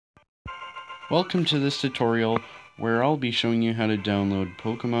Welcome to this tutorial where I'll be showing you how to download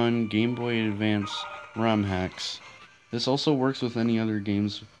Pokémon Game Boy Advance ROM Hacks. This also works with any other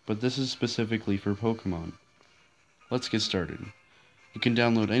games, but this is specifically for Pokémon. Let's get started. You can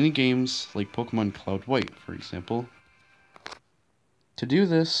download any games like Pokémon Cloud White, for example. To do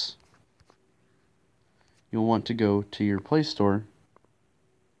this, you'll want to go to your Play Store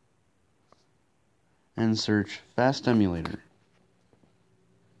and search Fast Emulator.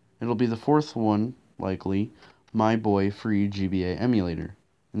 It'll be the fourth one, likely, My Boy Free GBA Emulator.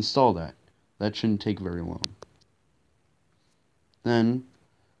 Install that. That shouldn't take very long. Then,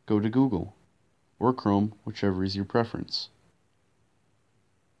 go to Google, or Chrome, whichever is your preference.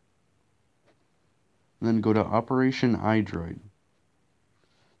 And then go to Operation iDroid.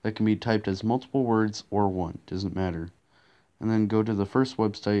 That can be typed as multiple words or one, doesn't matter. And then go to the first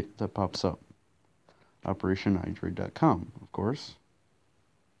website that pops up. OperationiDroid.com, of course.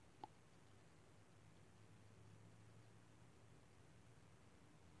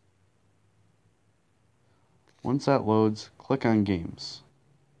 Once that loads, click on Games.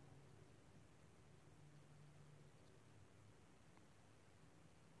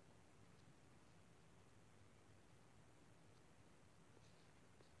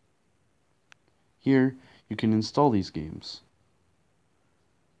 Here, you can install these games.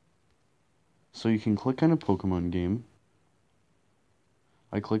 So you can click on a Pokemon game.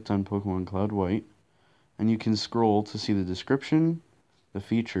 I clicked on Pokemon Cloud White, and you can scroll to see the description, the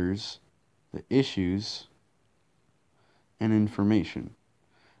features, the issues, and information.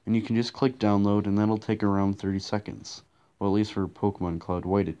 And you can just click download, and that'll take around 30 seconds. Well, at least for Pokemon Cloud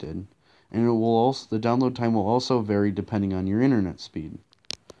White it did. And it will also, the download time will also vary depending on your internet speed.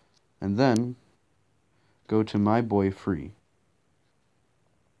 And then go to My Boy Free.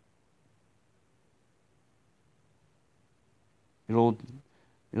 It'll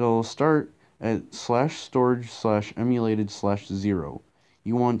start at /storage/emulated/0.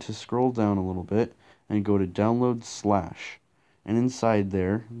 You want to scroll down a little bit and go to download /, and inside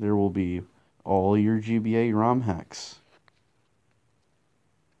there will be all your GBA ROM hacks.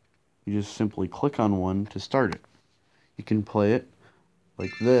 You just simply click on one to start it. You can play it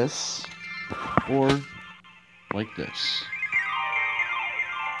like this or like this.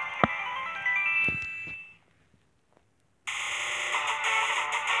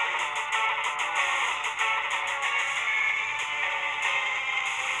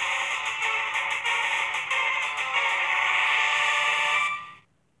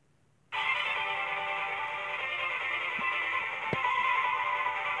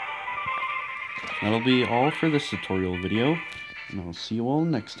 That'll be all for this tutorial video, and I'll see you all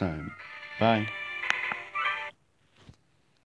next time. Bye.